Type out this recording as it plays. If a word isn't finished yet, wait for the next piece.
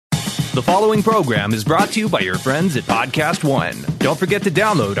The following program is brought to you by your friends at Podcast One. Don't forget to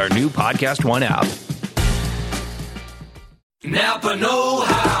download our new Podcast One app. Napa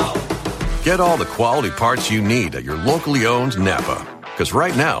Know-How. Get all the quality parts you need at your locally owned Napa. Because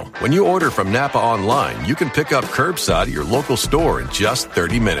right now, when you order from Napa online, you can pick up curbside at your local store in just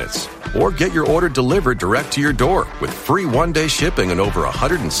 30 minutes. Or get your order delivered direct to your door with free one-day shipping and over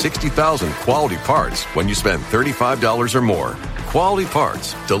 160,000 quality parts when you spend $35 or more. Quality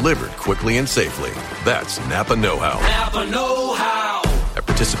parts delivered quickly and safely. That's Napa Know-How. Napa Know-How. At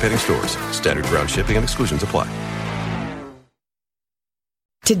participating stores, standard ground shipping and exclusions apply.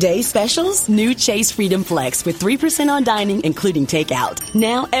 Today's specials, new Chase Freedom Flex with 3% on dining, including takeout.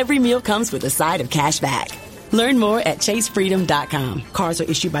 Now every meal comes with a side of cash back. Learn more at chasefreedom.com. Cards are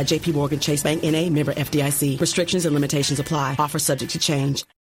issued by J.P. Morgan Chase Bank N.A., member FDIC. Restrictions and limitations apply. Offer subject to change.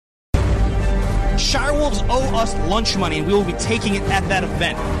 Shirewolves owe us lunch money, and we will be taking it at that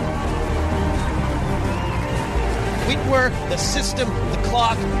event. Whitwer, the system, the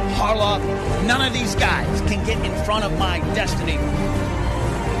clock, Harloff, none of these guys can get in front of my destiny.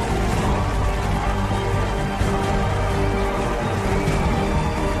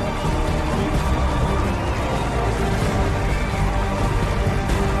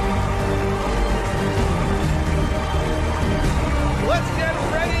 Let's get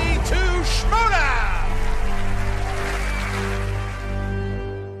ready to schmooda!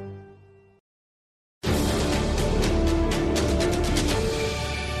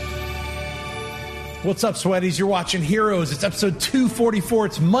 What's up, Sweaties? You're watching Heroes. It's episode 244.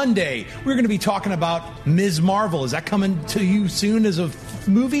 It's Monday. We're going to be talking about Ms. Marvel. Is that coming to you soon as a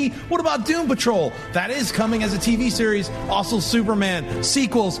movie? What about Doom Patrol? That is coming as a TV series. Also, Superman.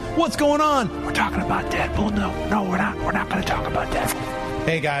 Sequels. What's going on? We're talking about Deadpool. No, we're not. We're not going to talk about Deadpool.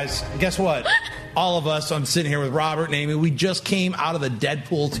 Hey, guys. Guess what? All of us, I'm sitting here with Robert and Amy. We just came out of the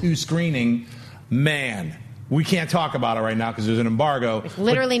Deadpool 2 screening. Man, we can't talk about it right now because there's an embargo.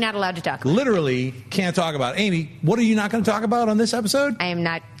 Literally not allowed to talk about it. Literally can't talk about it. Amy, what are you not going to talk about on this episode? I am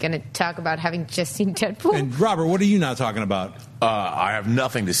not going to talk about having just seen Deadpool. And Robert, what are you not talking about? I have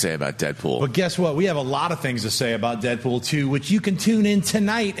nothing to say about Deadpool. But guess what? We have a lot of things to say about Deadpool 2, which you can tune in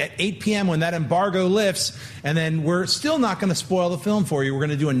tonight at 8 p.m. when that embargo lifts. And then we're still not going to spoil the film for you. We're going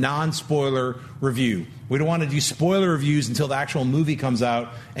to do a non-spoiler review. We don't want to do spoiler reviews until the actual movie comes out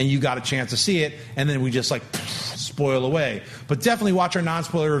and you got a chance to see it. And then we just spoil away. But definitely watch our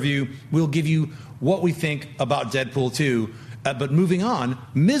non-spoiler review. We'll give you what we think about Deadpool 2. But moving on,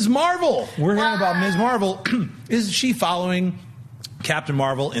 Ms. Marvel. We're hearing about Ms. Marvel. Is she following Captain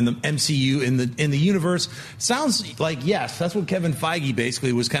Marvel in the MCU, in the universe? Sounds like yes. That's what Kevin Feige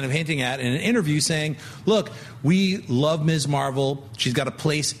basically was kind of hinting at in an interview, saying, look, we love Ms. Marvel. She's got a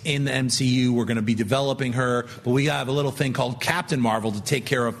place in the MCU. We're going to be developing her, but we have a little thing called Captain Marvel to take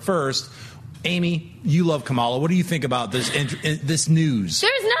care of first. Amy, you love Kamala. What do you think about this news?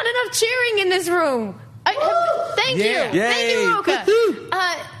 There's not enough cheering in this room. Thank you. Yay. Thank you, Roka.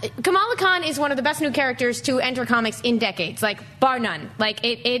 Kamala Khan is one of the best new characters to enter comics in decades, bar none.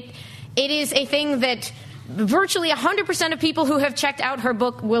 It is a thing that virtually 100% of people who have checked out her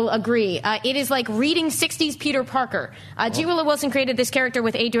book will agree. It is like reading 60s Peter Parker. G. Willow Wilson created this character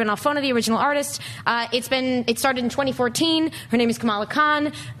with Adrian Alfona, the original artist. It started in 2014. Her name is Kamala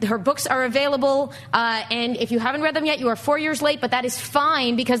Khan. Her books are available. And if you haven't read them yet, you are 4 years late, but that is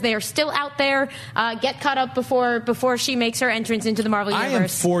fine because they are still out there. Get caught up before she makes her entrance into the Marvel Universe. I am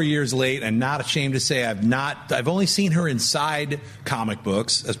 4 years late and not ashamed to say I've only seen her inside comic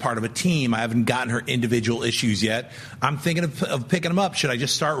books as part of a team. I haven't gotten her individual issues yet. I'm thinking of picking them up. Should I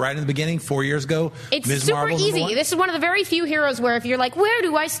just start right in the beginning 4 years ago? It's Ms. super Marvel, easy. This is one of the very few heroes where if you're like, where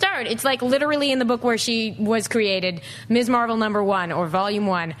do I start? It's like literally in the book where she was created, Ms. Marvel #1 or Volume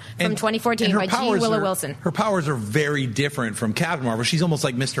 1 from 2014 by G. Willow Wilson. Her powers are very different from Captain Marvel. She's almost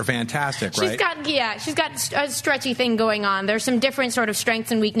like Mr. Fantastic, right? She's got a stretchy thing going on. There's some different sort of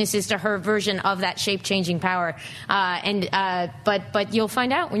strengths and weaknesses to her version of that shape-changing power. But you'll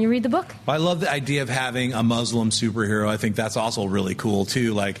find out when you read the book. I love the idea of having a Muslim superhero. I think that's also really cool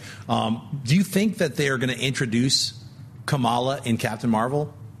too. Do you think that they are going to introduce Kamala in Captain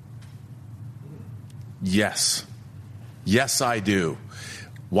Marvel? Yes, I do.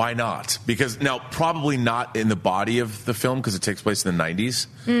 Why not? Because now, probably not in the body of the film because it takes place in the 90s.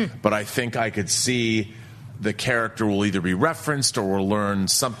 But I think I could see the character will either be referenced or we'll learn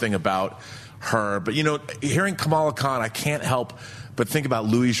something about her. But hearing Kamala Khan, I can't help But think about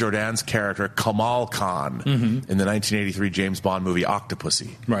Louis Jourdain's character, Kamal Khan, in the 1983 James Bond movie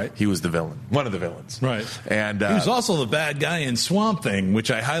Octopussy. Right. He was the villain, one of the villains. Right. And he was also the bad guy in Swamp Thing, which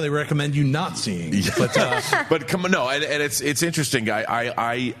I highly recommend you not seeing. But come on, no, and it's interesting.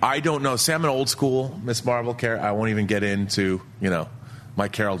 I don't know. Sam, an old school Miss Marvel character. I won't even get into, my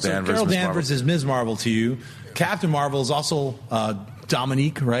Carol Danvers. So Carol Danvers is Ms. Marvel to you. Captain Marvel is also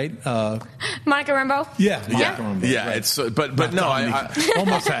Dominique, right? Monica Rambeau? Yeah. Monica Rambeau. Yeah, right. it's but no, I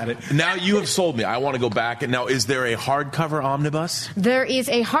almost had it. Now you have sold me. I want to go back. And now, is there a hardcover omnibus? There is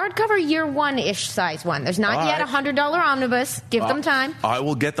a hardcover year one-ish size one. There's not yet a $100 omnibus. Give them time. I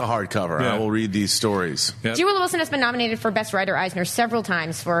will get the hardcover. Yeah. I will read these stories. Yep. G. Willow Wilson has been nominated for Best Writer Eisner several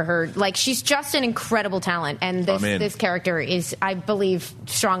times for her. She's just an incredible talent, and this character is, I believe,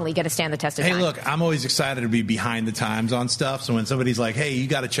 strongly going to stand the test of time. Hey, look, I'm always excited to be behind the times on stuff. So when somebody's like, hey, you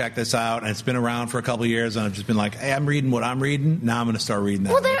got to check this out, and it's been around for a couple of years, and I've just been like, hey, I'm reading what I'm reading. Now I'm going to start reading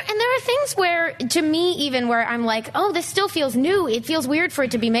that. Well, there are things where, to me, even where I'm like, oh, this still feels new. It feels weird for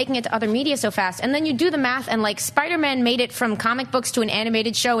it to be making it to other media so fast. And then you do the math, and Spider-Man made it from comic books to an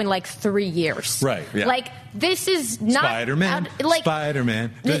animated show in 3 years. Right. Yeah. This is not Spider-Man.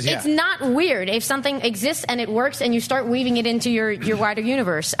 Spider-Man. It's not weird if something exists and it works and you start weaving it into your wider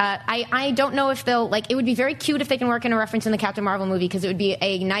universe. I don't know if they'll it would be very cute if they can work in a reference in the Captain Marvel movie, because it would be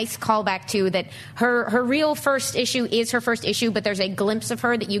a nice callback to that her real first issue is her first issue, but there's a glimpse of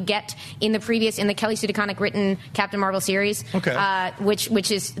her that you get in the Kelly Sue DeConnick written Captain Marvel series. Okay. Which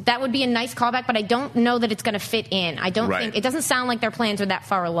is, that would be a nice callback, but I don't know that it's going to fit in. I don't think it doesn't sound like their plans are that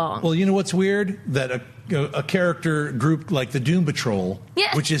far along. Well, you know what's weird? That a character group like the Doom Patrol,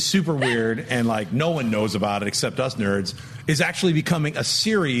 which is super weird and no one knows about it except us nerds, is actually becoming a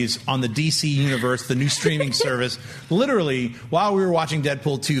series on the DC Universe, the new streaming service. Literally, while we were watching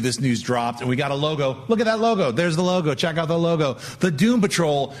Deadpool 2, this news dropped, and we got a logo. Look at that logo. There's the logo. Check out the logo. The Doom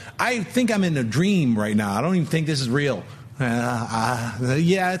Patrol. I think I'm in a dream right now. I don't even think this is real.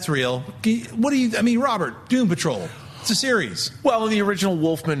 Yeah, it's real. Robert, Doom Patrol. It's a series. Well, in the original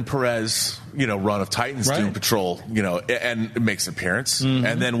Wolfman Perez, run of Titans, Doom Patrol, and it makes an appearance. Mm-hmm.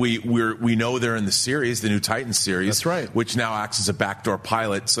 And then we know they're in the series, the new Titans series. That's right. Which now acts as a backdoor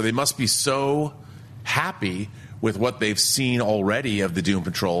pilot. So they must be so happy with what they've seen already of the Doom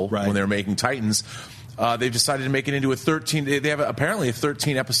Patrol when they're making Titans. They've decided to make it into they have apparently a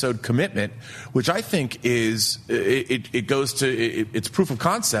 13-episode commitment, which I think is, it's proof of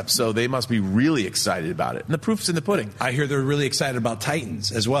concept, so they must be really excited about it. And the proof's in the pudding. I hear they're really excited about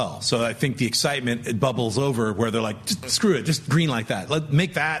Titans as well. So I think the excitement, it bubbles over where they're like, just screw it, just green like that. Let's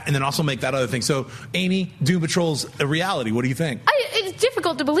make that, and then also make that other thing. So, Amy, Doom Patrol's a reality. What do you think? It's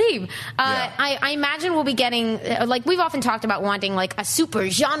difficult to believe. I imagine we'll be getting, we've often talked about wanting a super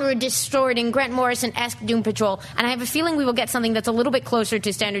genre-distorting Grant Morrison-esque Doom Patrol, and I have a feeling we will get something that's a little bit closer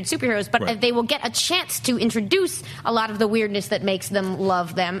to standard superheroes, but they will get a chance to introduce a lot of the weirdness that makes them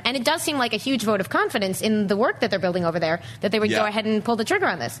love them. And it does seem like a huge vote of confidence in the work that they're building over there, that they would go ahead and pull the trigger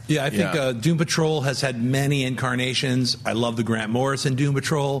on this. Yeah, I think Doom Patrol has had many incarnations. I love the Grant Morrison Doom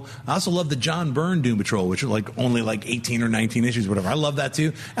Patrol. I also love the John Byrne Doom Patrol, which are only 18 or 19 issues, whatever. I love that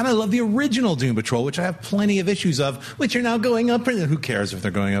too. And I love the original Doom Patrol, which I have plenty of issues of, which are now going up. Who cares if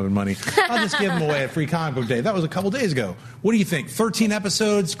they're going up in money? I'll just give them away at Free Comic Book Day. That was a couple days ago. What do you think? 13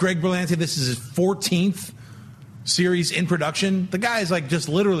 episodes. Greg Berlanti, this is his 14th series in production. The guy is just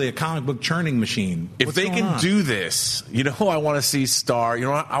literally a comic book churning machine. If they can do this, who I want to see star?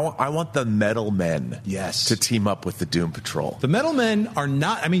 I want the Metal Men to team up with the Doom Patrol. The Metal Men are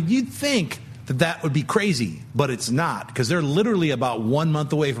not, you'd think that would be crazy, but it's not, because they're literally about 1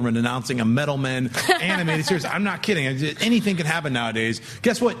 month away from announcing a Metal Men animated series. I'm not kidding. Anything can happen nowadays.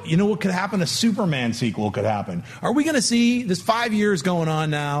 Guess what? You know what could happen? A Superman sequel could happen. Are we going to see this 5 years going on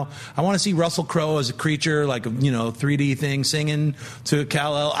now? I want to see Russell Crowe as a creature, 3D thing, singing to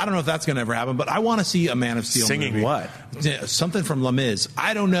Kal-El. I don't know if that's going to ever happen, but I want to see a Man of Steel singing movie. What? Something from Les Mis.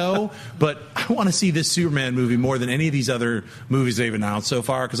 I don't know, but I want to see this Superman movie more than any of these other movies they've announced so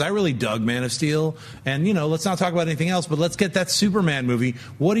far, because I really dug Man of Steel. And, let's not talk about anything else, but let's get that Superman movie.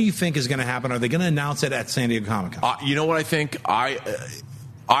 What do you think is going to happen? Are they going to announce it at San Diego Comic-Con? You know what I think? I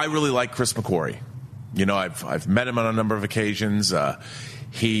really like Chris McQuarrie. I've met him on a number of occasions.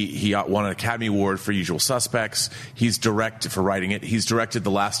 He won an Academy Award for Usual Suspects. He's directed for writing it. He's directed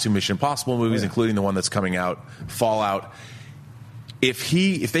the last 2 Mission Impossible movies, including the one that's coming out, Fallout. If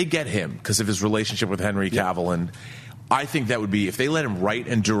they get him because of his relationship with Henry Cavill, and I think that would be, if they let him write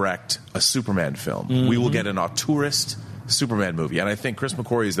and direct a Superman film, we will get an auteurist Superman movie. And I think Chris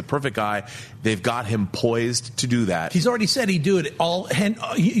McQuarrie is the perfect guy. They've got him poised to do that. He's already said he'd do it all.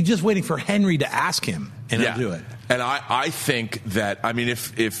 He's just waiting for Henry to ask him, and he'll do it. And I think that, I mean,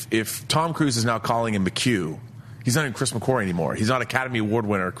 if Tom Cruise is now calling him McHugh, he's not even Chris McQuarrie anymore. He's not Academy Award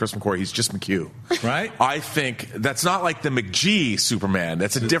winner Chris McQuarrie. He's just McHugh. Right? I think that's not like the McG Superman.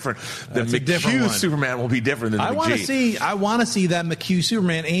 That's a different. The McHugh Superman will be different than the McG. I want to see that McHugh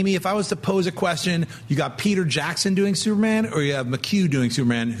Superman. Amy, if I was to pose a question, you got Peter Jackson doing Superman or you have McHugh doing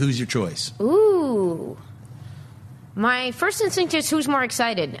Superman, who's your choice? Ooh. My first instinct is who's more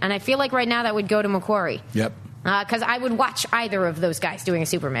excited, and I feel like right now that would go to McQuarrie. Yep. Because I would watch either of those guys doing a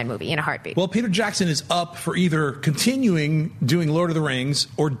Superman movie in a heartbeat. Well, Peter Jackson is up for either continuing doing Lord of the Rings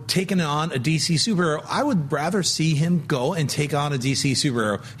or taking on a DC superhero. I would rather see him go and take on a DC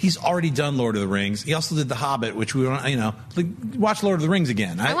superhero. He's already done Lord of the Rings. He also did The Hobbit, which we want, watch Lord of the Rings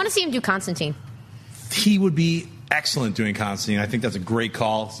again. I want to see him do Constantine. He would be excellent doing Constantine. I think that's a great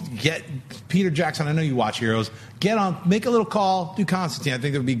call. Get Peter Jackson. I know you watch Heroes. Get on, make a little call, do Constantine. I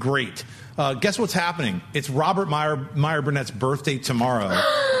think that would be great. Guess what's happening? It's Robert Meyer Burnett's birthday tomorrow.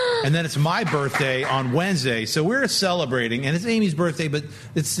 And then it's my birthday on Wednesday. So we're celebrating. And it's Amy's birthday, but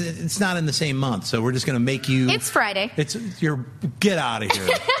it's not in the same month. So we're just going to make you. It's Friday. Get out of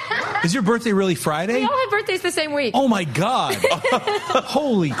here. Is your birthday really Friday? We all have birthdays the same week. Oh, my God.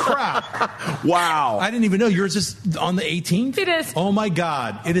 Holy crap. Wow. I didn't even know. Yours is on the 18th? It is. Oh, my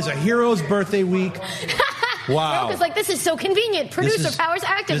God. It is a hero's birthday week. Wow. It's like, this is so convenient. Producer powers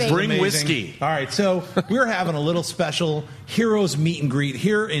activate. Bring whiskey. All right, so we're having a little special Heroes meet and greet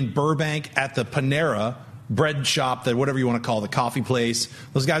here in Burbank at the Panera bread shop, that whatever you want to call the coffee place.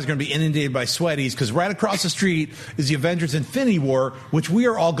 Those guys are going to be inundated by sweaties because right across the street is the Avengers Infinity War, which we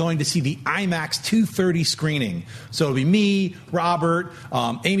are all going to see the IMAX 230 screening. So it'll be me, Robert,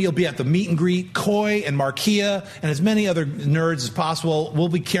 Amy will be at the meet and greet, Coy and Markia, and as many other nerds as possible. We'll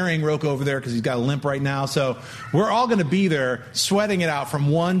be carrying Rocco over there because he's got a limp right now. So we're all going to be there sweating it out from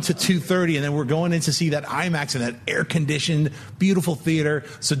 1 to 2:30, and then we're going in to see that IMAX in that air-conditioned, beautiful theater.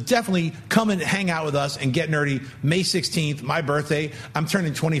 So definitely come and hang out with us and get nerdy. May 16th, my birthday. I'm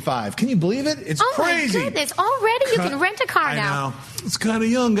turning 25. Can you believe it? It's crazy. Oh, my goodness. Already you can rent a car now. I know. It's kind of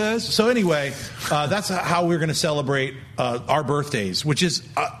young, guys. So anyway, that's how we're going to celebrate our birthdays, which is,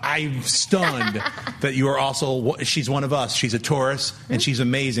 I'm stunned that you are also, she's one of us. She's a Taurus, and she's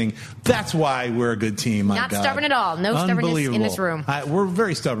amazing. That's why we're a good team. My Not God. stubborn at all. No stubbornness in this room. We're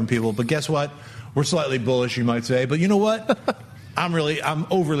very stubborn people, but guess what? We're slightly bullish, you might say. But you know what? I'm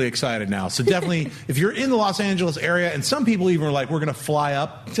overly excited now. So definitely, if you're in the Los Angeles area, and some people even are like, we're going to fly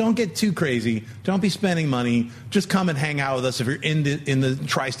up, don't get too crazy. Don't be spending money. Just come and hang out with us if you're in the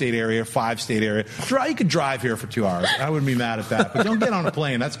tri-state area, 5-state area. You could drive here for 2 hours. I wouldn't be mad at that. But don't get on a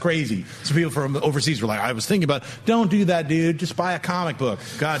plane. That's crazy. Some people from overseas were like, I was thinking about, don't do that, dude. Just buy a comic book.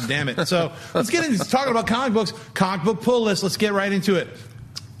 God damn it. So let's get into talking about comic books. Comic book pull list. Let's get right into it.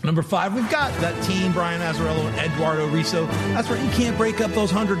 Number 5, we've got that team, Brian Azzarello and Eduardo Riso. That's right, you can't break up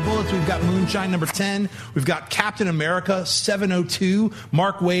those 100 bullets. We've got Moonshine, number 10. We've got Captain America, 702.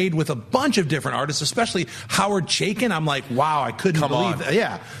 Mark Waid with a bunch of different artists, especially Howard Chaykin. I'm like, wow, I couldn't believe that.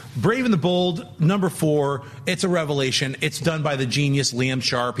 Yeah. Brave and the Bold, number 4. It's a revelation. It's done by the genius Liam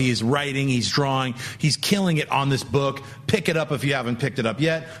Sharp. He's writing, he's drawing, he's killing it on this book. Pick it up if you haven't picked it up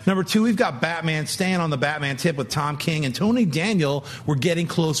yet. Number 2, we've got Batman, staying on the Batman tip with Tom King and Tony Daniel. We're getting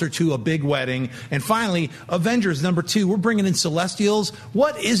closer to a big wedding. And finally, Avengers, number 2. We're bringing in Celestials.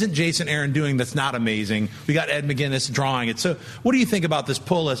 What isn't Jason Aaron doing that's not amazing? We got Ed McGuinness drawing it. So what do you think about this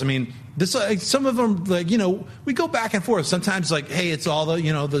pull list? I mean, this some of them, we go back and forth. Sometimes hey, it's all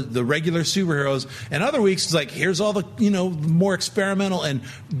the regular superheroes, and other weeks it's like, here's all the more experimental and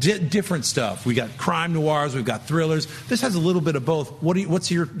different stuff. We got crime noirs, we've got thrillers. This has a little bit of both. What's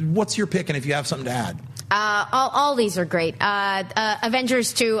your pick, and if you have something to add? All these are great.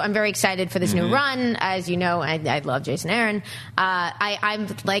 Avengers 2, I'm very excited for this new run. As you know, I love Jason Aaron. I'm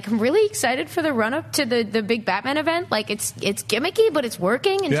really excited for the run up to the big Batman event. It's gimmicky, but it's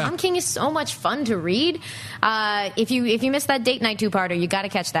working, and Tom King is so much fun to read. If you missed that date night 2-parter, you got to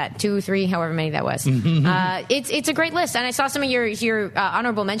catch that 2, 3, however many that was. It's a great list, and I saw some of your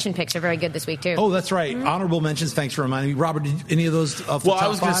honorable mention picks are very good this week too. Oh, that's right. Honorable mentions. Thanks for reminding me, Robert. Did any of those? I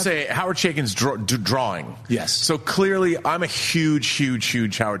was going to say Howard Chaykin's drawing. Yes. So clearly, I'm a huge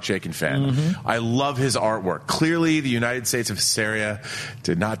Howard Chaykin fan. I love his artwork. Clearly, the United States of Hysteria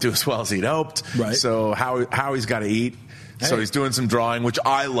did not do as well as he'd hoped. Right. So Howie's got to eat. So he's doing some drawing, which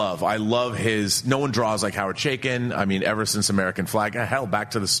I love. I love his. No one draws like Howard Chaykin. I mean, ever since American Flag, hell,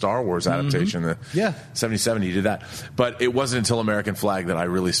 back to the Star Wars adaptation, 77, he did that. But it wasn't until American Flag that I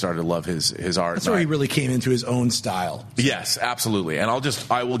really started to love his art. That's where he really came into his own style. Yes, absolutely. And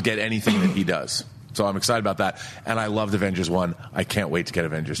I will get anything that he does. So I'm excited about that. And I loved Avengers 1. I can't wait to get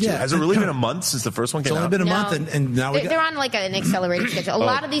Avengers 2. Yeah. Has it really been a month since the first one came out? It's only been a month, and now they're on like an accelerated schedule. A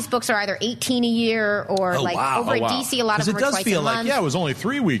lot of these books are either 18 a year or over at DC. A lot of them are twice a month. It does feel like, it was only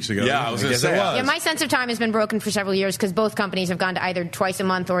 3 weeks ago. Yeah, I was going to say. Yeah, my sense of time has been broken for several years because both companies have gone to either twice a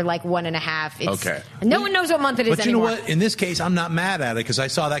month or like 1.5. Okay. No one knows what month it is anymore. But you know what? In this case, I'm not mad at it because I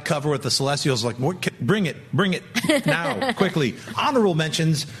saw that cover with the Celestials. Like, bring it now, quickly. Honorable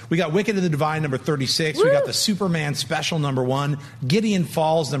mentions: we got Wicked and the Divine, number 36. Woo! We got the Superman Special, number 1. Gideon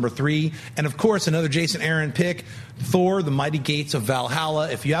Falls, number 3, and of course another Jason Aaron pick, Thor: The Mighty Gates of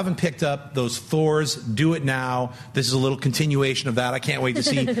Valhalla. If you haven't picked up those Thors, do it now. This is a little continuation of that. I can't wait to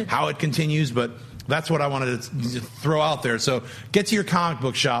see how it continues, but that's what I wanted to throw out there. So get to your comic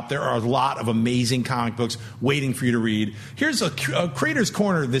book shop. There are a lot of amazing comic books waiting for you to read. Here's a Creator's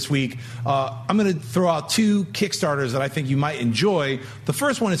Corner this week. I'm going to throw out 2 Kickstarters that I think you might enjoy. The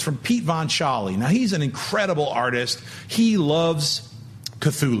first one is from Pete Von Scialli. Now, he's an incredible artist. He loves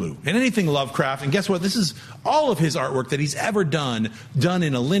Cthulhu and anything Lovecraft. And guess what? This is all of his artwork that he's ever done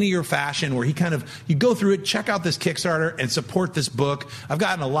in a linear fashion where you go through it, check out this Kickstarter and support this book. I've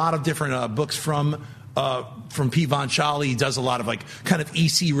gotten a lot of different books from Pete Von Scialli. He does a lot of like kind of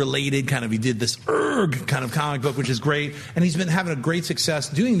EC related he did this kind of comic book, which is great. And he's been having a great success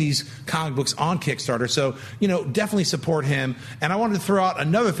doing these comic books on Kickstarter. So, definitely support him. And I wanted to throw out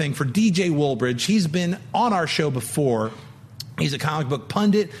another thing for DJ Woolbridge. He's been on our show before. He's a comic book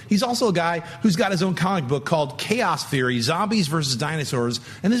pundit. He's also a guy who's got his own comic book called Chaos Theory, Zombies versus Dinosaurs,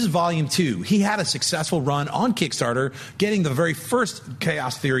 and this is volume 2. He had a successful run on Kickstarter, getting the very first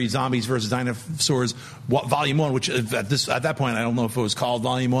Chaos Theory, Zombies versus Dinosaurs, volume 1, which at that point, I don't know if it was called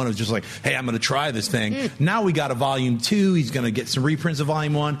volume 1. It was just like, hey, I'm going to try this thing. Now we got a volume 2. He's going to get some reprints of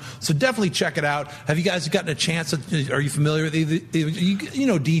volume 1. So definitely check it out. Have you guys gotten a chance? Are you familiar with you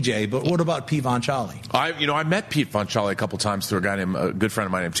know DJ, but what about Pete Von Scialli? I met Pete Von Scialli a couple times through a good friend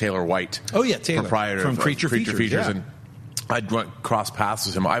of mine named Taylor White. Oh yeah, Taylor, proprietor from of Creature Features. Yeah. And I'd cross paths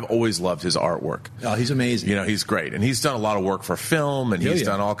with him. I've always loved his artwork. Oh, he's amazing. He's great. And he's done a lot of work for film, and he's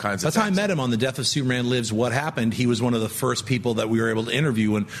done all kinds of things. That's how I met him on The Death of Superman Lives, What Happened. He was one of the first people that we were able to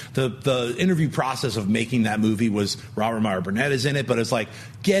interview. And the interview process of making that movie was Robert Meyer Burnett is in it, but it's like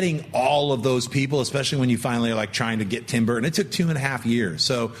getting all of those people, especially when you finally are like trying to get Tim Burton. It took 2.5 years.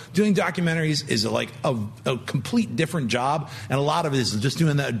 So doing documentaries is like a complete different job. And a lot of it is just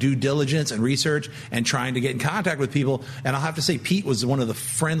doing that due diligence and research and trying to get in contact with people. And I'll have to say, Pete was one of the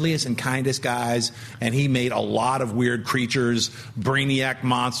friendliest and kindest guys, and he made a lot of weird creatures, brainiac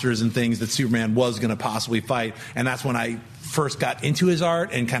monsters and things that Superman was going to possibly fight. And that's when I first got into his art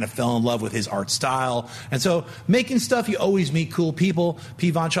and kind of fell in love with his art style. And so making stuff, you always meet cool people.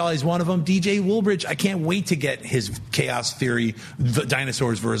 Pete Von Scialli is one of them. DJ Woolbridge, I can't wait to get his Chaos Theory,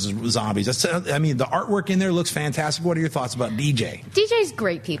 Dinosaurs versus Zombies. The artwork in there looks fantastic. What are your thoughts about DJ? DJ's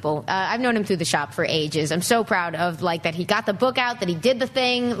great people. I've known him through the shop for ages. I'm so proud of that he got the book out, that he did the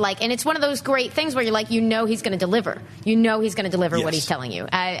thing, and it's one of those great things where you're like, he's going to deliver. He's going to deliver what he's telling you.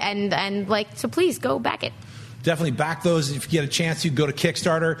 So please go back it. Definitely back those. If you get a chance, you go to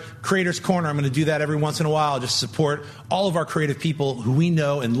Kickstarter. Creator's Corner, I'm going to do that every once in a while. Just support all of our creative people who we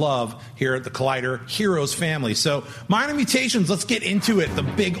know and love here at the Collider Heroes family. So, Minor Mutations, let's get into it. The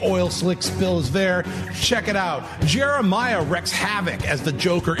big oil slick spill is there. Check it out. Jeremiah wreaks havoc as the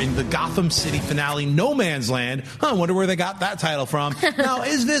Joker in the Gotham City finale, No Man's Land. I wonder where they got that title from. Now,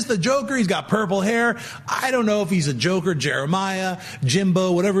 is this the Joker? He's got purple hair. I don't know if he's a Joker, Jeremiah,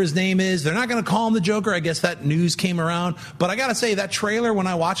 Jimbo, whatever his name is. They're not going to call him the Joker. I guess that news came around. But I got to say, that trailer, when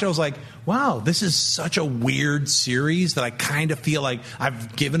I watched it, I was like, wow, this is such a weird series that I kind of feel like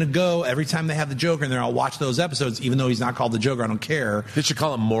I've given a go. Every time they have the Joker in there, I'll watch those episodes, even though he's not called the Joker. I don't care. They should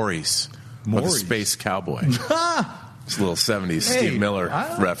call him Maurice. The Space Cowboy. It's a little 70s Steve Miller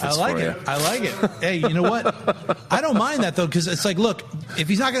reference for you. I like it. Hey, you know what? I don't mind that, though, because it's like, look, if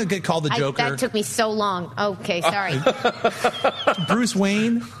he's not going to get called the Joker. That took me so long. Okay, sorry. Bruce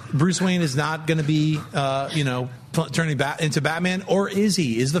Wayne is not going to be, turning into Batman, or is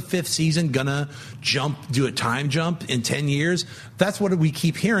he? Is the 5th season gonna do a time jump in 10 years? That's what we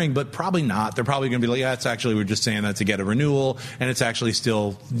keep hearing, but probably not. They're probably gonna be like, yeah, it's actually, we're just saying that to get a renewal, and it's actually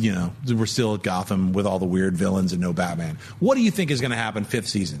still, we're still at Gotham with all the weird villains and no Batman. What do you think is gonna happen 5th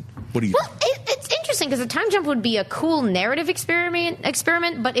season? What do you think? It's interesting because a time jump would be a cool narrative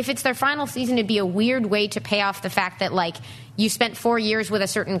experiment, but if it's their final season, it'd be a weird way to pay off the fact that, you spent 4 years with a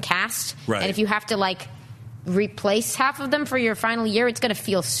certain cast, right, and if you have to, replace half of them for your final year, it's going to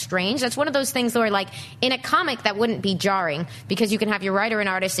feel strange. That's one of those things where, in a comic, that wouldn't be jarring because you can have your writer and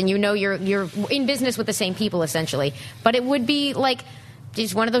artist and you're in business with the same people, essentially. But it would be,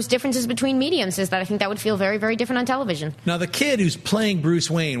 is one of those differences between mediums, is that I think that would feel very, very different on television. Now, the kid who's playing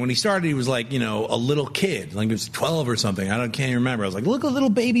Bruce Wayne, when he started, he was like, a little kid. Like he was 12 or something. Can't even remember. I was like, look at little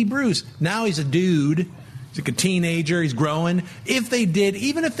baby Bruce. Now he's a dude. He's like a teenager. He's growing.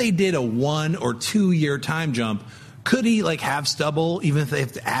 Even if they did a 1 or 2 year time jump, could he have stubble, even if they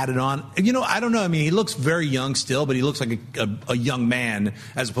have to add it on? I don't know. I mean, he looks very young still, but he looks like a young man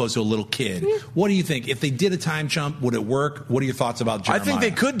as opposed to a little kid. Yeah. What do you think? If they did a time jump, would it work? What are your thoughts about Jeremiah? I think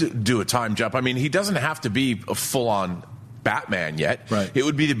they could do a time jump. I mean, he doesn't have to be a full-on Batman yet. Right. It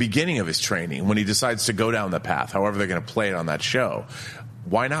would be the beginning of his training when he decides to go down the path, however they're going to play it on that show.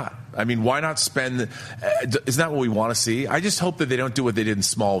 Why not? I mean, why not spend... isn't that what we want to see? I just hope that they don't do what they did in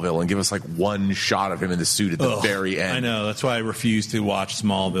Smallville and give us one shot of him in the suit at the very end. I know. That's why I refuse to watch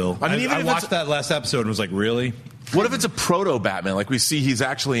Smallville. I mean, I watched that last episode and was like, really? What if it's a proto-Batman? Like we see he's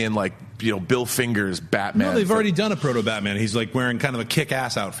actually in Bill Finger's Batman. No, they've already done a proto-Batman. He's wearing kind of a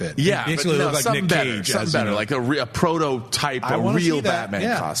kick-ass outfit. Yeah, he basically looks like Nick Cage. Something better, like a prototype, a real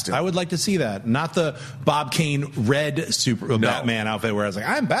Batman costume. I would like to see that. Not the Bob Kane red Batman outfit where I was like,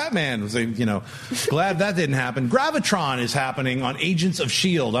 I'm Batman. Glad that didn't happen. Gravitron is happening on Agents of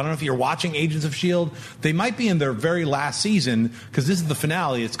S.H.I.E.L.D. I don't know if you're watching Agents of S.H.I.E.L.D. They might be in their very last season because this is the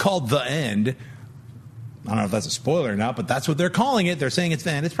finale. It's called The End. I don't know if that's a spoiler or not, but that's what they're calling it. They're saying it's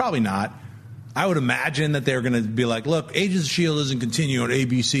the end. It's probably not. I would imagine that they're going to be like, look, Agents of S.H.I.E.L.D. doesn't continue on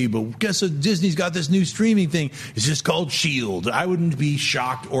ABC, but guess what? Disney's got this new streaming thing. It's just called S.H.I.E.L.D. I wouldn't be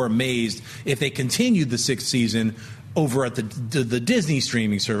shocked or amazed if they continued the 6th season over at the Disney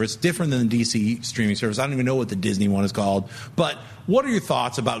streaming service, different than the DC streaming service. I don't even know what the Disney one is called. But what are your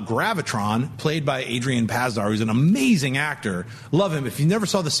thoughts about Gravitron, played by Adrian Pasdar, who's an amazing actor? Love him. If you never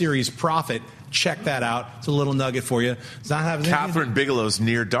saw the series Prophet, check that out. It's a little nugget for you. It's not having Catherine Bigelow's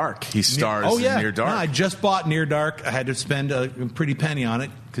Near Dark. He stars in Near Dark. No, I just bought Near Dark. I had to spend a pretty penny on it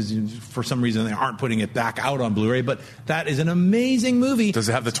because for some reason they aren't putting it back out on Blu-ray. But that is an amazing movie. Does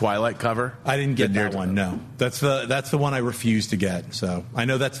it have the Twilight cover? I didn't get that one. No, that's the one I refused to get. So I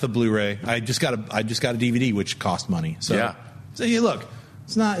know that's the Blu-ray. I just got a DVD, which cost money. So yeah. So you look.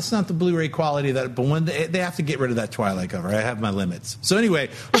 It's not the Blu-ray quality but when they have to get rid of that Twilight cover. I have my limits. So anyway,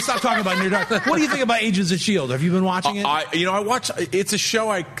 let's stop talking about Near Dark. What do you think about Agents of S.H.I.E.L.D.? Have you been watching it? I watch. It's a show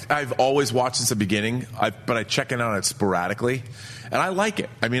I've always watched since the beginning. But I check in on it sporadically, and I like it.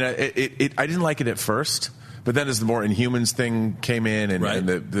 I mean, I didn't like it at first, but then as the more Inhumans thing came in, and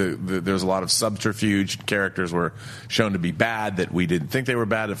there was a lot of subterfuge, characters were shown to be bad that we didn't think they were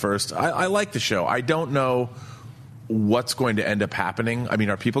bad at first. I like the show. I don't know what's going to end up happening. I mean,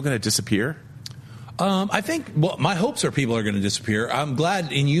 are people going to disappear? I think, my hopes are people are going to disappear. I'm glad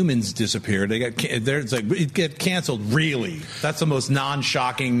Inhumans disappeared. It get canceled, really. That's the most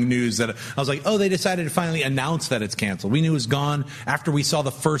non-shocking news that I was like, they decided to finally announce that it's canceled. We knew it was gone after we saw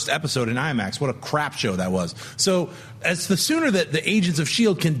the first episode in IMAX. What a crap show that was. So as the sooner that the Agents of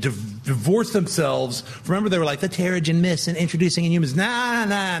S.H.I.E.L.D. can divorce themselves, remember they were like the Terrigen Mist and introducing Inhumans.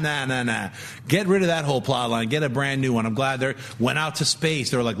 Nah. Get rid of that whole plot line. Get a brand new one. I'm glad they went out to space.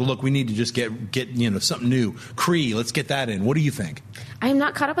 They were like, look, we need to just get something new. Kree, let's get that in. What do you think? I am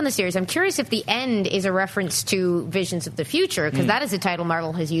not caught up on the series. I'm curious if the end is a reference to Visions of the Future, because that is a title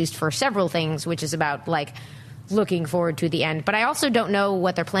Marvel has used for several things, which is about looking forward to the end. But I also don't know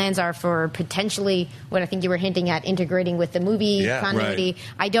what their plans are for potentially what I think you were hinting at, integrating with the movie continuity.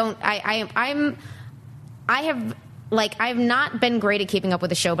 Right. I have not been great at keeping up with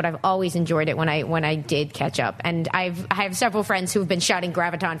the show, but I've always enjoyed it when I did catch up. And I have several friends who have been shouting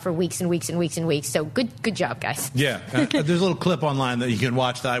Graviton for weeks and weeks and weeks and weeks. So good job, guys. Yeah. There's a little clip online that you can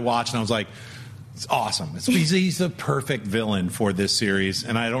watch that I watched, and I was like, it's awesome. He's the perfect villain for this series,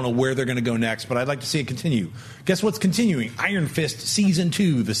 and I don't know where they're going to go next, but I'd like to see it continue. Guess what's continuing? Iron Fist Season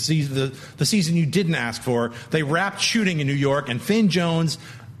 2, the season you didn't ask for. They wrapped shooting in New York, and Finn Jones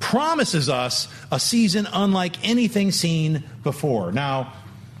promises us a season unlike anything seen before. Now,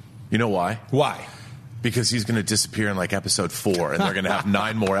 you know why? Why? Because he's going to disappear in episode 4, and they're going to have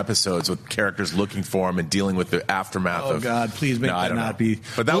 9 more episodes with characters looking for him and dealing with the aftermath of... Oh, God, please make that not be...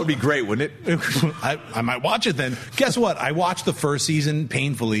 But that would be great, wouldn't it? I might watch it then. Guess what? I watched the first season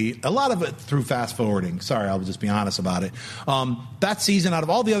painfully, a lot of it through fast forwarding. Sorry, I'll just be honest about it. That season, out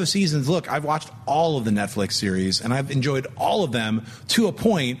of all the other seasons, look, I've watched all of the Netflix series, and I've enjoyed all of them to a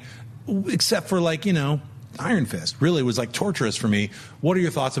point, except for Iron Fist really was torturous for me. What are your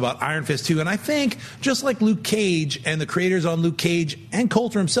thoughts about Iron Fist 2? And I think just like Luke Cage and the creators on Luke Cage and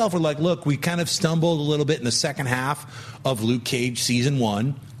Coulter himself were like, look, we kind of stumbled a little bit in the second half of Luke Cage season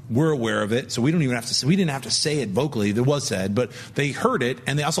 1. were aware of it, so we didn't have to say it vocally. It was said, but they heard it,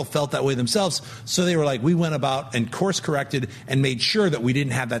 and they also felt that way themselves. So they were like, we went about and course corrected and made sure that we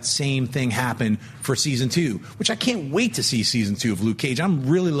didn't have that same thing happen for season 2, which I can't wait to see season 2 of Luke Cage. I'm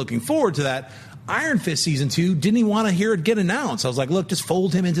really looking forward to that. Iron Fist season 2, didn't even want to hear it get announced. I was like, look, just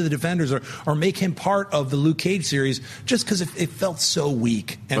fold him into the Defenders or make him part of the Luke Cage series, just because it felt so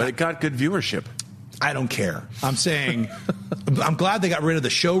weak. And but it got good viewership. I don't care. I'm saying I'm glad they got rid of the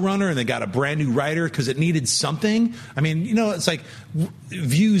showrunner and they got a brand new writer because it needed something. I mean, it's like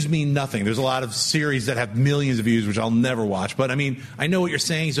views mean nothing. There's a lot of series that have millions of views, which I'll never watch. But I mean, I know what you're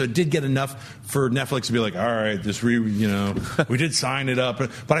saying. So it did get enough for Netflix to be like, all right, we did sign it up.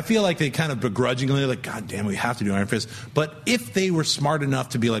 But I feel like they kind of begrudgingly like, God damn, we have to do Iron Fist. But if they were smart enough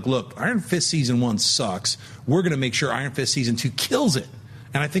to be like, look, Iron Fist season 1 sucks. We're going to make sure Iron Fist season 2 kills it.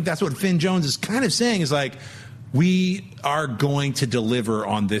 And I think that's what Finn Jones is kind of saying is like, we are going to deliver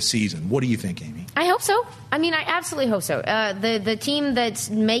on this season. What do you think, Amy? I hope so. I mean, I absolutely hope so. The team that's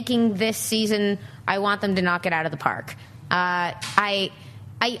making this season, I want them to knock it out of the park. I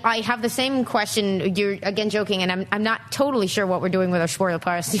have the same question. You're again joking, and I'm not totally sure what we're doing with our spoiler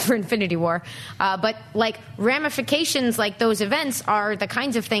policy for Infinity War. But like ramifications like those events are the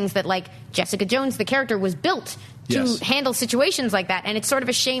kinds of things that like Jessica Jones, the character, was built to handle situations like that. And it's sort of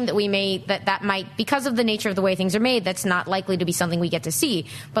a shame that we made that might, because of the nature of the way things are made, that's not likely to be something we get to see.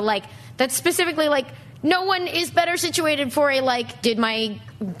 But like that's specifically like no one is better situated for a like, did my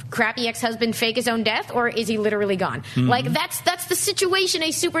crappy ex-husband fake his own death or is he literally gone? Mm-hmm. Like that's the situation a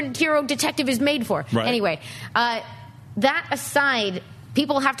superhero detective is made for. Right. Anyway, that aside,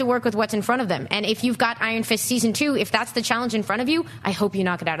 people have to work with what's in front of them. And if you've got Iron Fist season 2, if that's the challenge in front of you, I hope you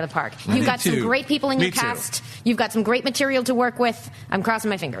knock it out of the park. You've got some great people in your cast. You've got some great material to work with. I'm crossing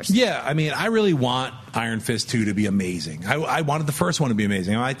my fingers. Yeah, I mean, I really want Iron Fist 2 to be amazing. I wanted the first one to be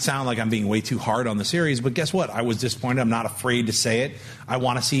amazing. It might sound like I'm being way too hard on the series, but guess what? I was disappointed. I'm not afraid to say it. I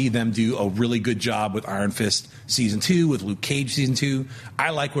want to see them do a really good job with Iron Fist season 2, with Luke Cage season 2. I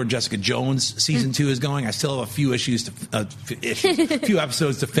like where Jessica Jones season 2 is going. I still have a few few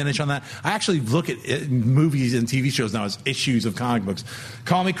episodes to finish on that. I actually look at movies and TV shows now as issues of comic books.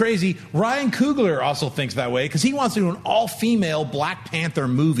 Call me crazy. Ryan Coogler also thinks that way because he wants to do an all-female Black Panther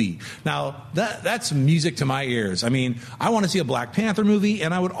movie. Now, that's music to my ears. I mean, I want to see a Black Panther movie,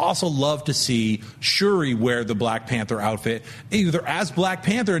 and I would also love to see Shuri wear the Black Panther outfit, either as Black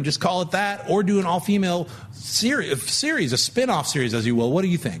Panther and just call it that, or do an all-female series, a spin-off series, as you will. What do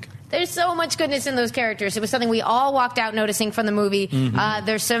you think? There's so much goodness in those characters. It was something we all walked out noticing from the movie. Mm-hmm.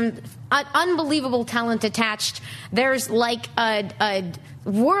 There's some unbelievable talent attached. There's like a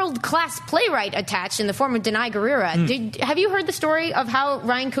world-class playwright attached in the form of Denai Guerrera. Have you heard the story of how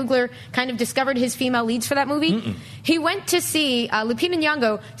Ryan Coogler kind of discovered his female leads for that movie? Mm-mm. He went to see Lupita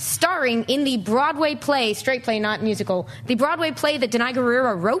Nyong'o starring in the Broadway play, straight play, not musical, the Broadway play that Denai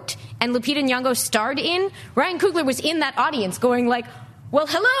Guerrera wrote and Lupita Nyong'o starred in. Ryan Coogler was in that audience going like, well,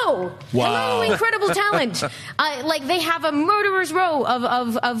 hello. Wow. Hello, incredible talent. Like, they have a murderer's row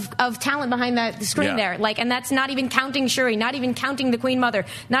of talent behind that screen there. Like, and that's not even counting Shuri, not even counting the Queen Mother,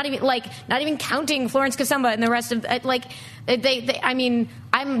 not even counting Florence Kasumba and the rest of, I mean,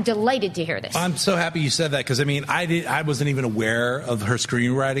 I'm delighted to hear this. I'm so happy you said that because, I mean, I wasn't even aware of her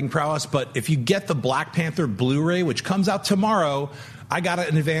screenwriting prowess, but if you get the Black Panther Blu-ray, which comes out tomorrow, I got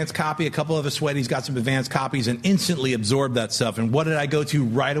an advanced copy. A couple of the sweaties got some advanced copies and instantly absorbed that stuff. And what did I go to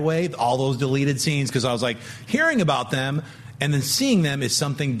right away? All those deleted scenes, because I was like, hearing about them and then seeing them is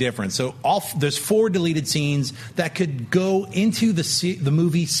something different. So there's 4 deleted scenes that could go into the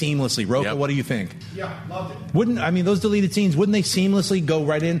movie seamlessly. Roka, what do you think? Yeah, loved it. Those deleted scenes, wouldn't they seamlessly go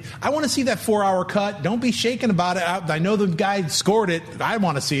right in? I want to see that 4-hour cut. Don't be shaken about it. I know the guy scored it. I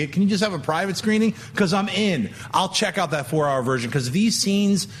want to see it. Can you just have a private screening? Because I'm in. I'll check out that 4-hour version because these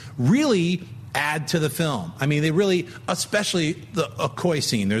scenes really add to the film. I mean, they really, especially the Okoye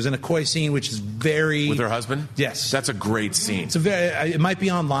scene. There's an Okoye scene which is very... With her husband? Yes. That's a great scene. It's it might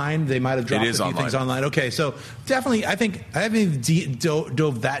be online. They might have dropped a few things online. Okay, so definitely, I think I haven't even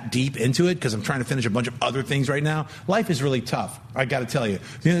dove that deep into it because I'm trying to finish a bunch of other things right now. Life is really tough. I got to tell you.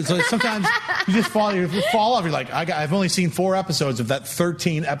 So sometimes you just fall off. You're like, I've only seen 4 episodes of that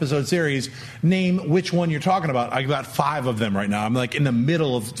 13-episode series. Name which one you're talking about. I got 5 of them right now. I'm like in the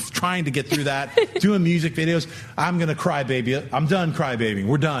middle of trying to get through that. Doing music videos. I'm gonna cry baby. I'm done cry baby.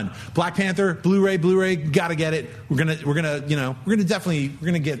 We're done. Black Panther Blu-ray gotta get it. We're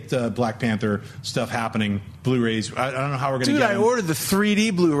gonna get Black Panther stuff happening. Blu-rays. I don't know how we're gonna get them. I ordered the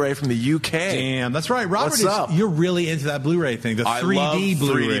 3D Blu-ray from the UK. Damn, that's right. Robert, what's up? You're really into that Blu-ray thing. The 3D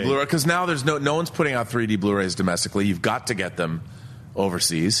Blu-ray. 3D Blu-ray because now there's no one's putting out 3D Blu-rays domestically. You've got to get them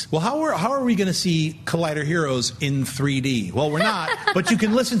overseas. Well, how are we going to see Collider Heroes in 3D? Well, we're not, but you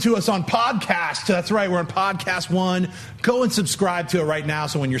can listen to us on podcast. That's right, we're on Podcast One. Go and subscribe to it right now,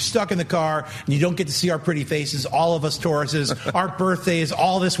 so when you're stuck in the car and you don't get to see our pretty faces, all of us Tauruses, our birthday is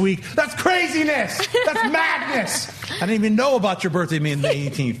all this week. That's craziness! That's madness! I didn't even know about your birthday being May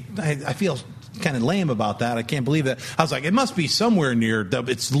 18th. I feel kind of lame about that. I can't believe that. I was like, it must be somewhere near.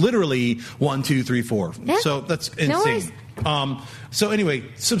 It's literally 1, 2, 3, 4. Yeah. So that's insane. So anyway,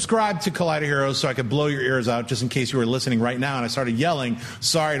 subscribe to Collider Heroes so I could blow your ears out just in case you were listening right now and I started yelling,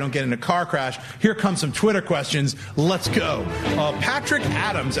 sorry, don't get in a car crash. Here comes some Twitter questions. Let's go. Patrick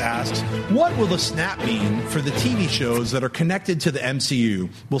Adams asks, what will the snap mean for the TV shows that are connected to the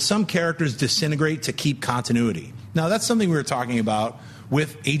MCU? Will some characters disintegrate to keep continuity? Now, that's something we were talking about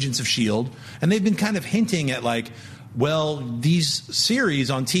with Agents of S.H.I.E.L.D., and they've been kind of hinting at like, well, these series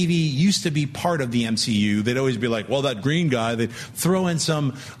on TV used to be part of the MCU. They'd always be like, well, that green guy, they'd throw in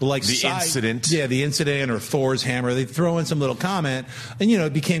some like the incident. Yeah, the incident or Thor's hammer. They'd throw in some little comment. And,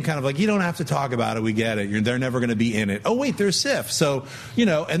 it became kind of like, you don't have to talk about it. We get it. They're never going to be in it. Oh, wait, there's Sif. So,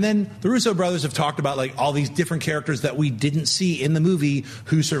 and then the Russo brothers have talked about like all these different characters that we didn't see in the movie,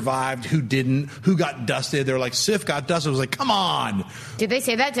 who survived, who didn't, who got dusted. They're like, Sif got dusted. I was like, come on. Did they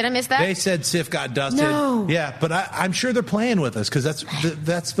say that? Did I miss that? They said Sif got dusted. No. Yeah, but I'm sure they're playing with us because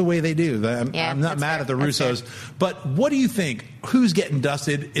that's the way they do. I'm not mad at the Russos. But what do you think? Who's getting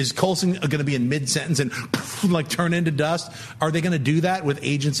dusted? Is Coulson going to be in mid-sentence and like turn into dust? Are they going to do that with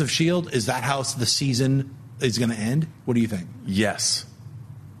Agents of S.H.I.E.L.D.? Is that how the season is going to end? What do you think? Yes.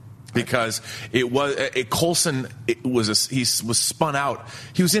 Because Coulson was spun out.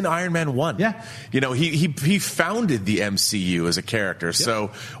 He was in Iron Man 1. Yeah. He founded the MCU as a character. Yep.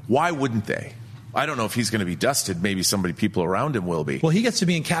 So why wouldn't they? I don't know if he's going to be dusted. Maybe people around him will be. Well, he gets to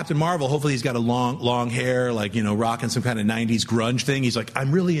be in Captain Marvel. Hopefully he's got a long hair, like, rocking some kind of 90s grunge thing. He's like,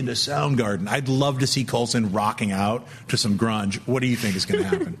 I'm really into Soundgarden. I'd love to see Coulson rocking out to some grunge. What do you think is going to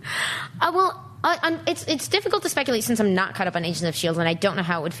happen? It's difficult to speculate since I'm not caught up on Agents of S.H.I.E.L.D. and I don't know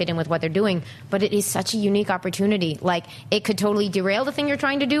how it would fit in with what they're doing, but it is such a unique opportunity. Like, it could totally derail the thing you're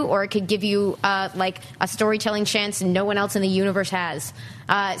trying to do, or it could give you, like, a storytelling chance no one else in the universe has.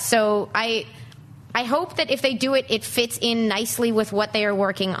 So I hope that if they do it, it fits in nicely with what they are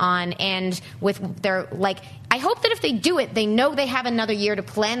working on and with their, like, I hope that if they do it, they know they have another year to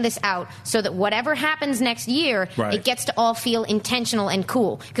plan this out so that whatever happens next year, right, it gets to all feel intentional and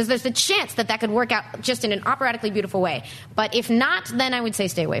cool. Because there's the chance that could work out just in an operatically beautiful way. But if not, then I would say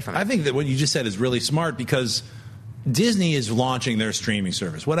stay away from it. I think that what you just said is really smart because Disney is launching their streaming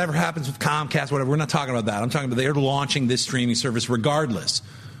service. Whatever happens with Comcast, whatever, we're not talking about that. I'm talking about they're launching this streaming service regardless.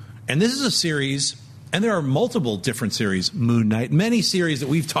 And this is a series, and there are multiple different series, Moon Knight, many series that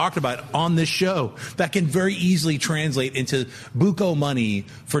we've talked about on this show that can very easily translate into buco money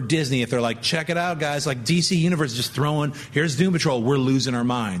for Disney if they're like, check it out, guys. Like DC Universe is just throwing, here's Doom Patrol, we're losing our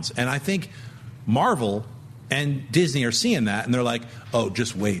minds. And I think Marvel and Disney are seeing that, and they're like, oh,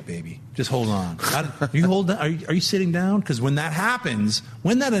 just wait, baby. Just hold on. Are you sitting down? Because when that happens,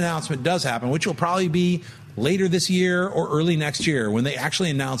 when that announcement does happen, which will probably be later this year or early next year, when they actually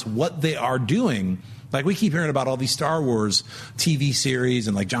announce what they are doing, like we keep hearing about all these Star Wars TV series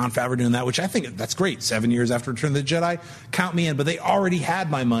and like Jon Favreau doing that, which I think that's great. 7 years after Return of the Jedi, count me in. But they already had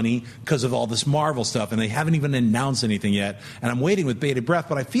my money because of all this Marvel stuff, and they haven't even announced anything yet. And I'm waiting with bated breath.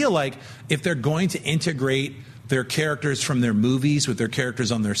 But I feel like if they're going to integrate their characters from their movies with their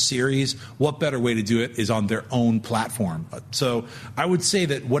characters on their series, what better way to do it is on their own platform. So I would say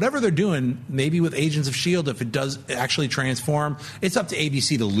that whatever they're doing, maybe with Agents of S.H.I.E.L.D., if it does actually transform, it's up to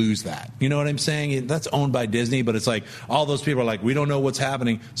ABC to lose that. You know what I'm saying? That's owned by Disney, but it's like all those people are like, we don't know what's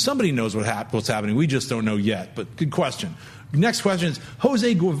happening. Somebody knows what's happening. We just don't know yet. But good question. Next question is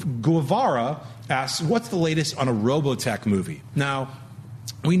Jose Guevara asks, what's the latest on a Robotech movie? Now,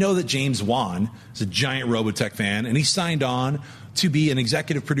 we know that James Wan is a giant Robotech fan, and he signed on to be an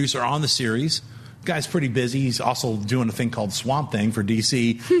executive producer on the series. The guy's pretty busy. He's also doing a thing called Swamp Thing for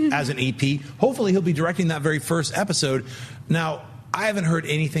DC as an EP. Hopefully he'll be directing that very first episode. Now, I haven't heard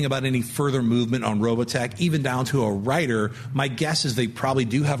anything about any further movement on Robotech, even down to a writer. My guess is they probably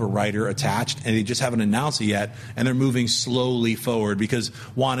do have a writer attached, and they just haven't announced it yet, and they're moving slowly forward because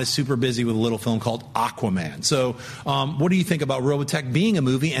Juan is super busy with a little film called Aquaman. So what do you think about Robotech being a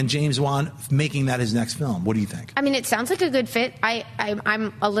movie and James Wan making that his next film? What do you think? I mean, it sounds like a good fit.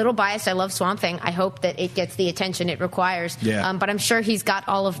 I'm a little biased. I love Swamp Thing. I hope that it gets the attention it requires. Yeah. But I'm sure he's got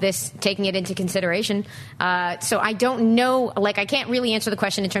all of this, taking it into consideration. So I don't know, like, I can't can't really answer the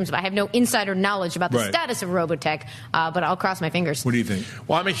question in terms of I have no insider knowledge about the status of Robotech, but I'll cross my fingers. What do you think?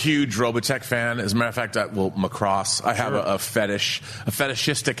 Well, I'm a huge Robotech fan. As a matter of fact, Macross. I have a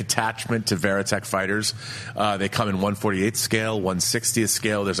fetishistic attachment to Veritech fighters. They come in 1/48th scale, 1/60th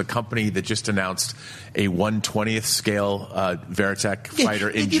scale. There's a company that just announced a 1/20th scale Veritech fighter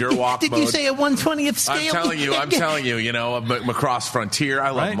in Jurwalk mode. Did you say a 1/20th scale? I'm telling you, Macross Frontier. I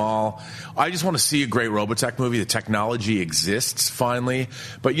love them all. I just want to see a great Robotech movie. The technology exists finally,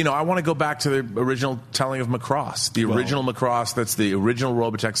 but I want to go back to the original telling of Macross, the original Macross. That's the original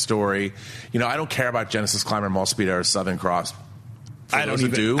Robotech story. I don't care about Genesis Climber, Mall Speeder, or Southern Cross. I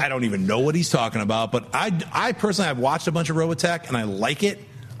don't even know what he's talking about, but I personally have watched a bunch of Robotech and I like it.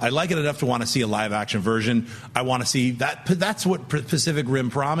 I like it enough to want to see a live-action version. I want to see that. That's what Pacific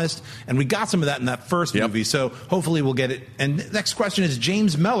Rim promised, and we got some of that in that first movie, so hopefully we'll get it. And next question is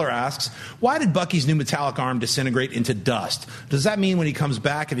James Meller asks, why did Bucky's new metallic arm disintegrate into dust? Does that mean when he comes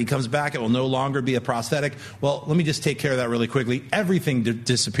back, if he comes back, it will no longer be a prosthetic? Well, let me just take care of that really quickly. Everything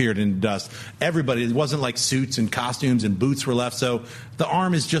disappeared into dust. Everybody. It wasn't like suits and costumes and boots were left, so the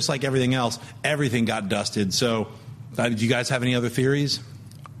arm is just like everything else. Everything got dusted. So do you guys have any other theories?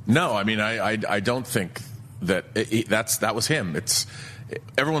 No, I mean, I don't think that that was him.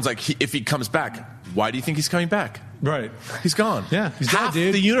 Everyone's like, if he comes back, why do you think he's coming back? Right. He's gone. Yeah, he's half dead,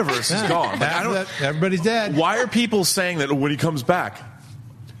 dude. The universe is gone. Everybody's dead. Why are people saying that when he comes back?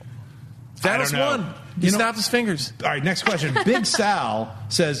 Thanos won. He snapped his fingers. All right, next question. Big Sal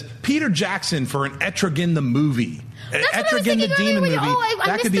says, Peter Jackson for an Etrigan the movie. Etrigan the Demon movie.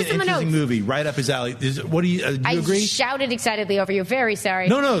 That could be an interesting movie, right up his alley. Do you agree? I shouted excitedly over you. Very sorry.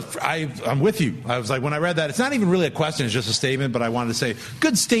 No, I'm with you. I was like, when I read that, it's not even really a question, it's just a statement, but I wanted to say,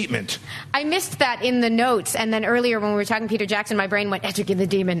 good statement. I missed that in the notes, and then earlier when we were talking Peter Jackson, my brain went Etrigan the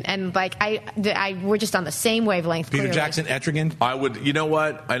Demon, and we're just on the same wavelength. Peter clearly. Jackson, Etrigan? I would, you know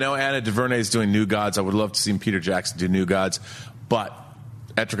what? I know Anna DuVernay is doing New Gods. I would love to see Peter Jackson do New Gods, but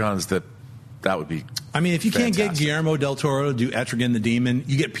Etrigan's that would be. I mean, if you can't get Guillermo del Toro to do Etrigan the Demon,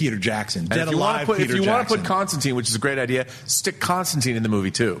 you get Peter Jackson. If you want to put Constantine, which is a great idea, stick Constantine in the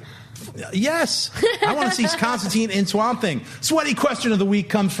movie too. Yes. I want to see Constantine in Swamp Thing. Sweaty question of the week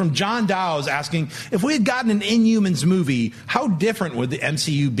comes from John Dowes asking, if we had gotten an Inhumans movie, how different would the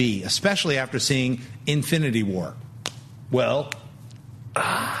MCU be, especially after seeing Infinity War? Well,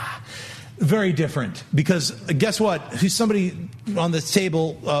 very different, because guess what? Somebody on this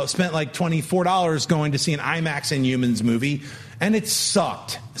table spent like $24 going to see an IMAX Inhumans movie, and it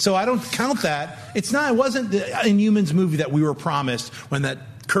sucked. So I don't count that. It wasn't the Inhumans movie that we were promised when that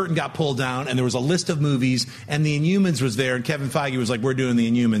curtain got pulled down and there was a list of movies and the Inhumans was there and Kevin Feige was like, we're doing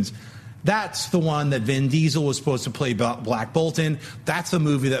the Inhumans. That's the one that Vin Diesel was supposed to play Black Bolt in. That's the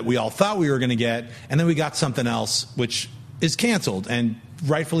movie that we all thought we were going to get, and then we got something else, which is canceled, and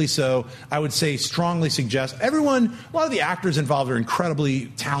rightfully so. I would say strongly suggest a lot of the actors involved are incredibly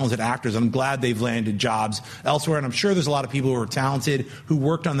talented actors. I'm glad they've landed jobs elsewhere, and I'm sure there's a lot of people who are talented who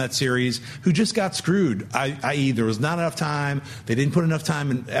worked on that series who just got screwed, i.e. there was not enough time, they didn't put enough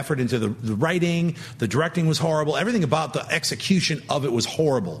time and effort into the writing, the directing was horrible, everything about the execution of it was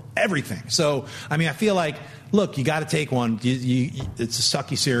horrible, everything. So, I mean, I feel like, look, you got to take one. It's a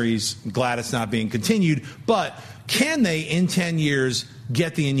sucky series. Glad it's not being continued. But can they, in 10 years,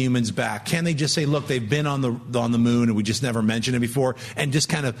 get the Inhumans back? Can they just say, look, they've been on the moon and we just never mentioned it before, and just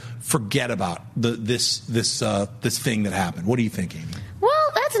kind of forget about this thing that happened? What do you think, Amy?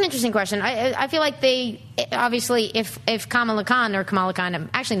 Well, that's an interesting question. I feel like they, obviously, if Kamala Khan, I'm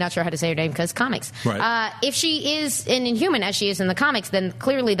actually not sure how to say her name because comics. Right. If she is an Inhuman as she is in the comics, then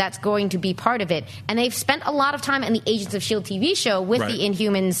clearly that's going to be part of it. And they've spent a lot of time in the Agents of S.H.I.E.L.D. TV show with the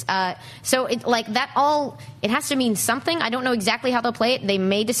Inhumans. So it has to mean something. I don't know exactly how they'll play it. They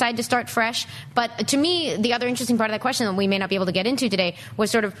may decide to start fresh. But to me, the other interesting part of that question that we may not be able to get into today was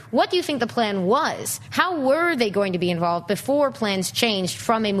sort of, what do you think the plan was? How were they going to be involved before plans changed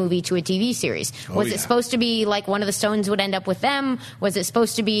from a movie to a TV series? Was it supposed to be like one of the stones would end up with them? Was it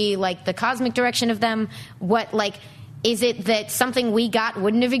supposed to be like the cosmic direction of them? Is it that something we got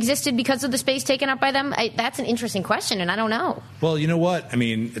wouldn't have existed because of the space taken up by them? That's an interesting question, and I don't know. Well, you know what? I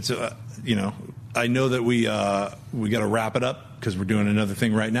mean, it's I know that we got to wrap it up because we're doing another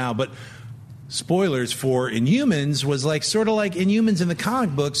thing right now, but spoilers for Inhumans was sort of like Inhumans in the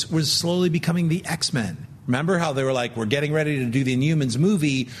comic books was slowly becoming the X-Men. Remember how they were like, we're getting ready to do the Inhumans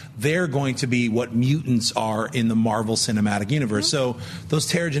movie. They're going to be what mutants are in the Marvel Cinematic Universe. So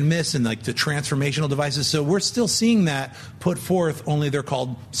those Terrigen Mists and like the transformational devices. So we're still seeing that put forth, only they're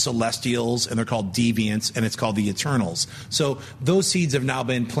called Celestials and they're called Deviants and it's called the Eternals. So those seeds have now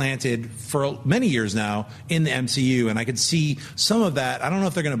been planted for many years now in the MCU. And I could see some of that. I don't know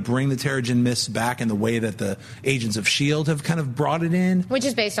if they're going to bring the Terrigen Mists back in the way that the Agents of S.H.I.E.L.D. have kind of brought it in. Which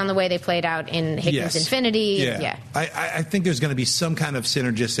is based on the way they played out in Hickman's Infinity. Yeah. I think there's going to be some kind of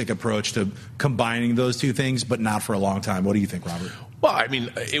synergistic approach to combining those two things, but not for a long time. What do you think, Robert? Well, I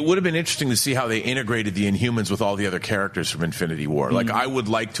mean, it would have been interesting to see how they integrated the Inhumans with all the other characters from Infinity War. Like, I would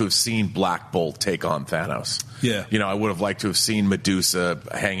like to have seen Black Bolt take on Thanos. Yeah. You know, I would have liked to have seen Medusa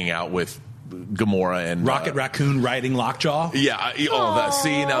hanging out with Gamora and Rocket Raccoon riding Lockjaw. Yeah, all that.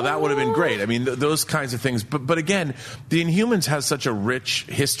 See, now that would have been great. I mean, those kinds of things. But again, the Inhumans has such a rich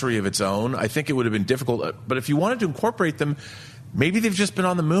history of its own. I think it would have been difficult. But if you wanted to incorporate them, maybe they've just been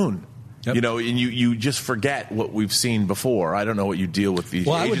on the moon. Yep. You know, and you just forget what we've seen before. I don't know what you deal with the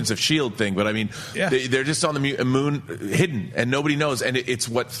Agents of S.H.I.E.L.D. thing, but I mean, they're just on the moon, hidden, and nobody knows. And it's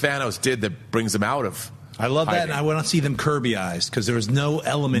what Thanos did that brings them out of. I love that, and I want to see them Kirbyized because there was no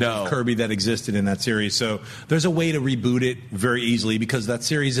element of Kirby that existed in that series. So there's a way to reboot it very easily because that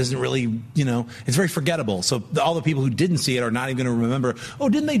series isn't really, it's very forgettable. So all the people who didn't see it are not even going to remember, oh,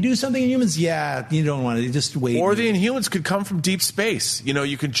 didn't they do something in Humans? Yeah, you don't want to. Just wait. Or the Inhumans could come from deep space. You know,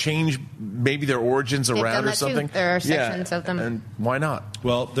 you can change maybe their origins around or something. There are sections of them. And why not?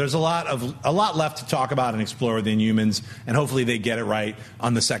 Well, there's a lot left to talk about and explore with the Inhumans, and hopefully they get it right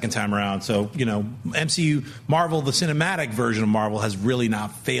on the second time around. So, MCU, Marvel, the cinematic version of Marvel has really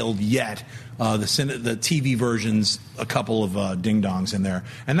not failed yet. The TV versions, a couple of ding-dongs in there.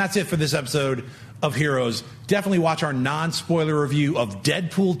 And that's it for this episode of Heroes. Definitely watch our non-spoiler review of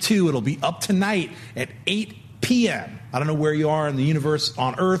Deadpool 2. It'll be up tonight at 8 p.m. I don't know where you are in the universe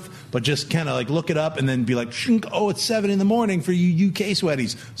on Earth, but just kind of like look it up and then be like, it's 7 in the morning for you UK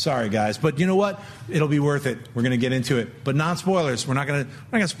sweaties. Sorry, guys. But you know what? It'll be worth it. We're going to get into it. But non-spoilers. We're not going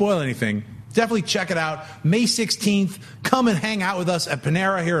to spoil anything. Definitely check it out. May 16th, come and hang out with us at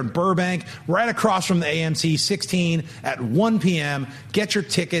Panera here in Burbank, right across from the AMC 16 at 1 p.m. Get your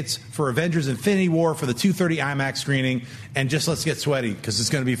tickets for Avengers Infinity War for the 2:30 IMAX screening, and just let's get sweaty because it's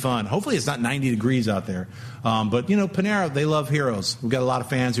going to be fun. Hopefully it's not 90 degrees out there. But, Panera, they love Heroes. We've got a lot of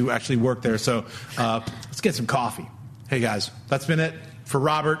fans who actually work there, so let's get some coffee. Hey, guys, that's been it for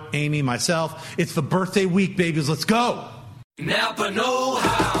Robert, Amy, myself. It's the birthday week, babies. Let's go. Napa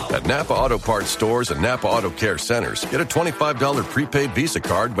know-how. At Napa Auto Parts stores and Napa Auto Care Centers, get a $25 prepaid Visa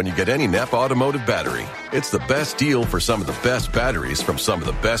card when you get any Napa Automotive battery. It's the best deal for some of the best batteries from some of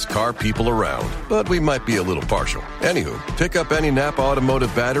the best car people around. But we might be a little partial. Anywho, pick up any Napa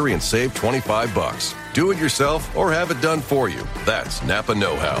Automotive battery and save $25. Do it yourself or have it done for you. That's Napa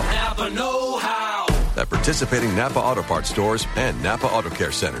know-how. Napa know-how. At participating Napa Auto Parts stores and Napa Auto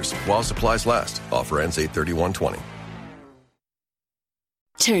Care Centers while supplies last. Offer ends 8/31/20.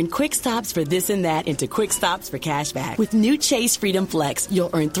 Turn quick stops for this and that into quick stops for cash back. With new Chase Freedom Flex, you'll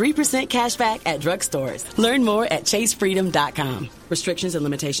earn 3% cash back at drugstores. Learn more at chasefreedom.com. Restrictions and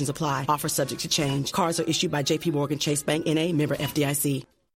limitations apply. Offer subject to change. Cards are issued by JP Morgan Chase Bank N.A., member FDIC.